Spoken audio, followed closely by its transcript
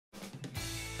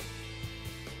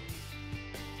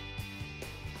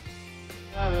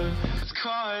It's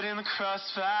caught in the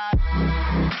crossfire.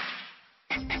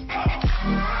 It's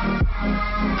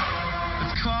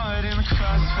caught in the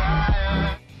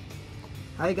crossfire.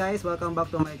 Hi guys, welcome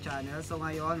back to my channel. So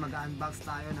ngayon mag-unbox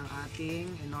tayo ng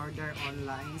ating in-order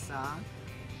online sa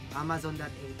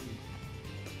Amazon.at.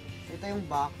 So ito yung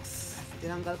box.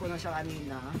 Tinanggal ko na siya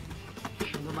kanina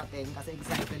nung dumating kasi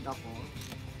excited ako.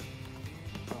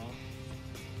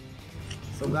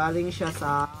 So galing siya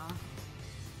sa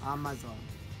Amazon.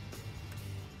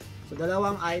 So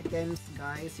dalawang items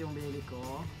guys yung binili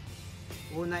ko.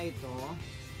 Una ito,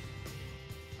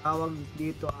 tawag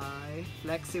dito ay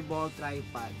flexible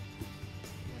tripod.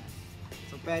 Yan.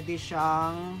 So pwede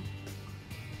siyang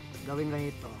gawin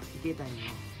ganito. Ikita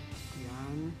nyo.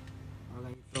 Yan. O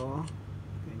ganito.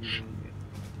 Ganyan.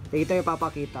 Ito yung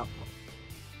papakita ko.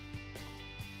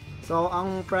 So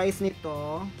ang price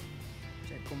nito,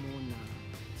 check ko muna.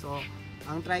 So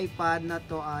ang tripod na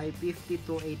to ay 50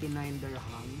 to 89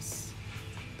 dirhams.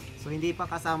 So hindi pa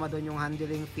kasama doon yung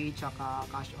handling fee tsaka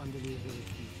cash on delivery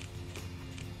fee.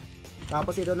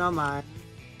 Tapos ito naman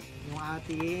yung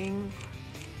ating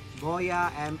Boya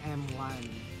MM1.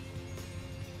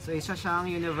 So isa siyang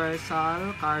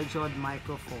universal cardioid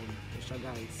microphone. Ito siya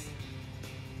guys.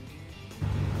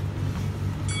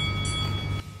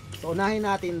 So unahin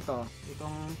natin to,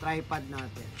 itong tripod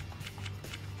natin.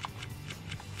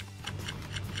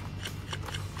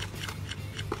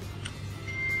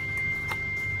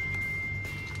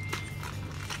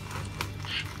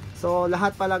 So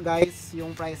lahat pala guys,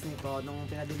 yung price nito nung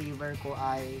pinadeliver ko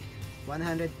ay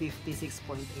 156.84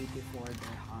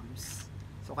 dirhams.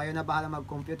 So kayo na bahala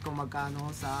mag-compute kung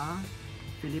magkano sa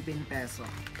Philippine peso.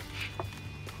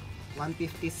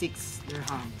 156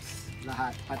 dirhams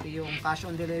lahat, pati yung cash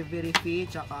on delivery fee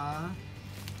tsaka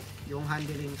yung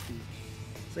handling fee.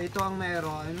 So ito ang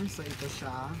meron, so ito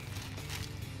siya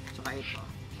tsaka ito.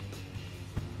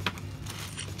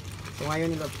 So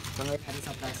ngayon nilagay sa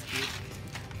plastic.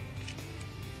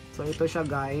 So ito siya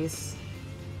guys.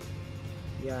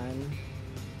 Yan.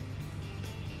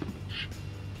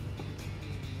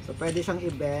 So pwede siyang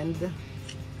i-bend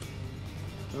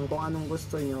kung anong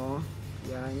gusto nyo.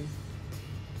 Yan.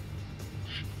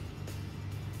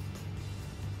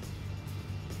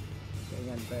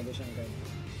 Ganyan, pwede siyang ganyan.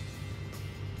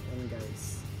 Yan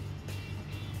guys.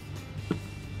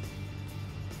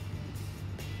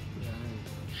 Yan.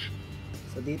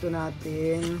 So dito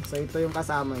natin, so ito yung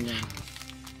kasama niya.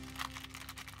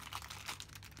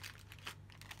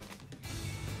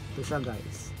 Ito siya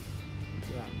guys.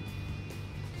 Yan.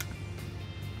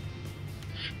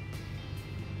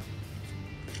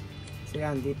 So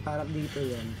yan, parang dito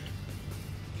yan.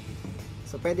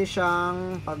 So pwede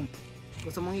siyang, pag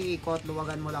gusto mong iikot,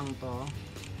 luwagan mo lang to.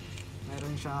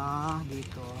 Meron siya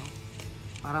dito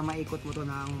para maikot mo to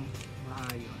ng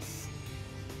maayos.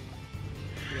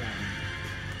 Yan.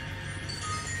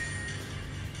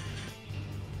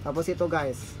 Tapos ito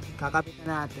guys, kakabit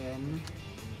na natin.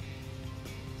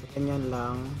 Ganyan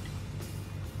lang.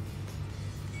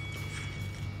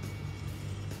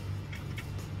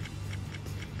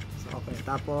 So, okay.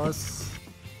 Tapos,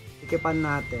 ikipan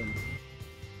natin.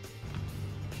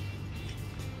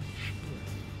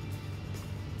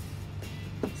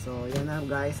 So, yan na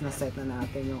guys. Na-set na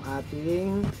natin yung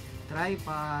ating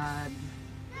tripod.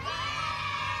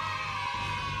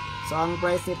 So, ang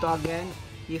price nito again,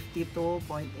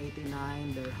 52.89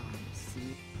 dirhams.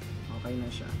 Okay na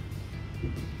siya.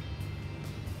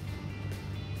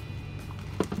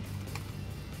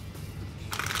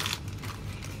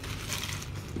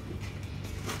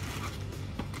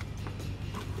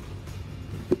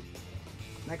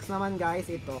 Next naman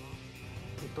guys,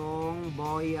 itong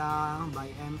Boya by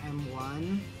MM1.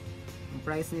 Ang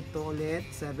price nito ulit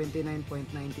 79.95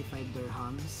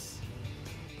 dirhams.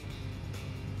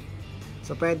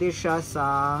 So pwede siya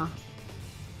sa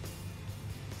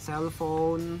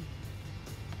cellphone,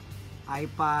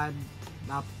 iPad,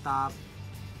 laptop,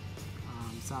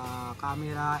 sa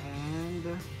camera and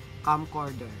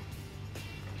camcorder.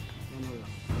 Yan na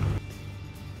lang.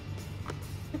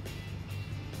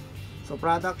 So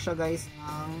product siya guys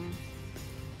ng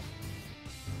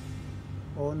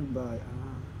owned by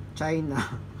China.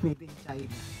 Made in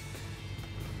China.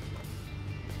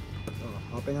 So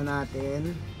open na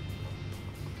natin.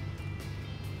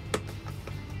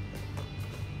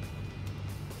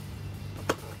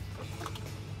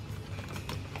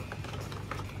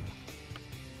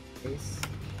 Guys.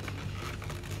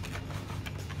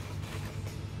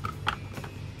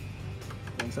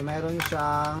 So meron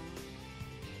siyang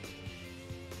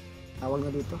tawag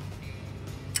na dito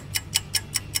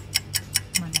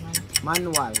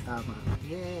manual, tama.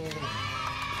 Yeah.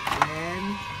 Then,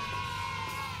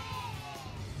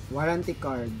 warranty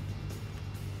card.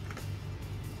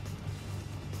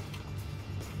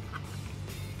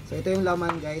 So, ito yung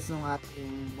laman guys ng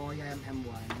ating Boya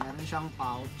MM1. Meron siyang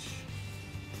pouch.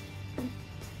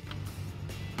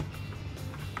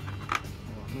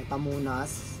 Oh, may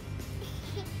pamunas.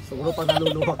 Siguro pag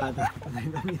naluluwa ka na,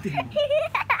 gamitin mo.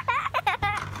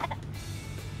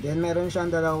 Then, meron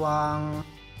siyang dalawang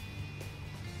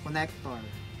connector.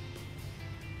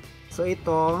 So,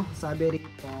 ito, sabi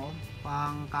rito,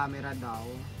 pang camera daw.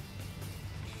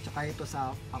 Tsaka ito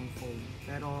sa pang phone.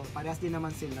 Pero, parehas din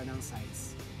naman sila ng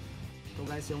size. Ito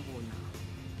guys yung una.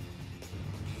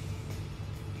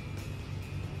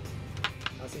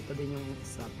 Tapos ito din yung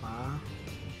isa pa.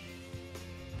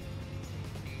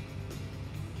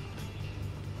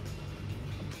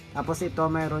 Tapos ito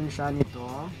mayroon siya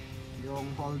nito.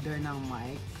 Yung holder ng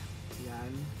mic.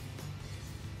 Yan.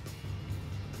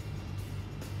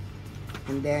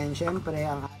 And then syempre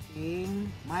ang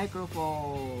ating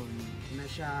microphone. Na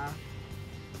siya.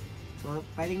 So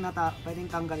pwedeng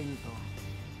tanggalin to.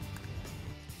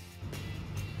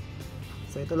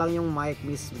 So, ito lang yung mic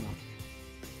mismo.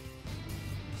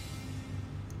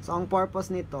 So, ang purpose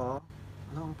nito,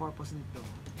 ano ang purpose nito?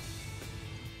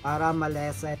 Para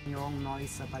malesen yung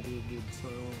noise sa paligid. So,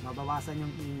 mabawasan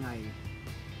yung ingay.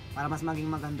 Para mas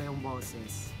maging maganda yung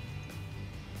boses.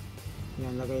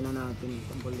 Yan, lagay na natin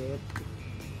itong ulit.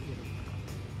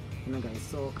 Yan na guys.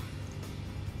 So,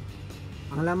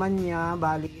 ang laman niya,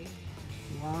 bali,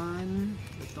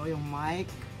 ito yung mic.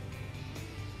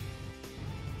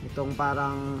 Itong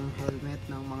parang helmet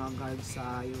ng mga guards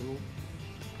sa Europe.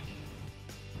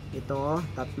 Ito,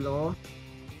 3,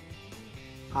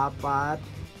 4, 5.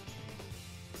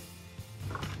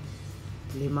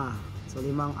 So,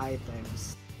 5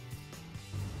 items.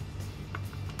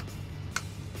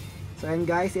 So, and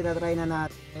guys, itatry na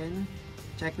natin.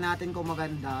 Check natin kung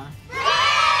maganda.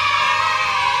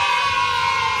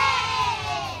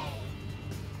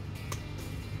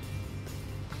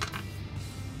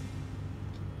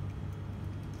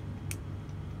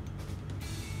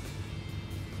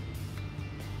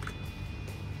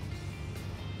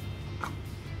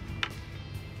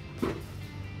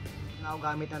 Now,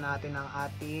 gamit na natin ang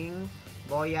ating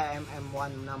Boya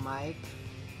MM1 na mic.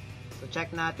 So,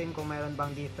 check natin kung mayroon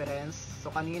bang difference.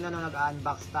 So, kanina nung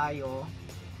nag-unbox tayo,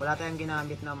 wala tayong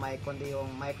ginamit na mic, kundi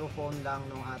yung microphone lang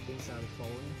ng ating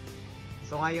cellphone.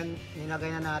 So, ngayon,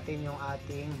 nilagay na natin yung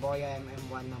ating Boya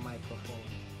MM1 na microphone.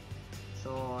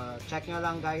 So, check nyo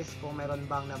lang guys kung mayroon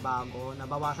bang nabago,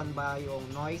 nabawasan ba yung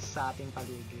noise sa ating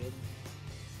paligid.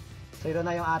 So, ito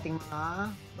na yung ating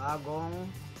mga bagong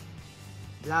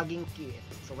vlogging kit.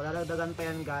 So, walalagdagan pa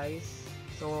yan guys.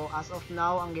 So, as of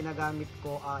now, ang ginagamit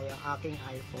ko ay ang aking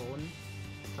iPhone.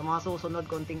 Sa mga susunod,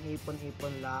 konting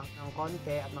ipon-ipon lang ng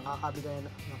konti at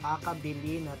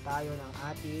makakabili na tayo ng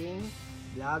ating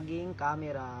vlogging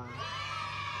camera.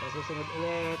 So, susunod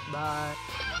ulit.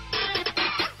 Bye!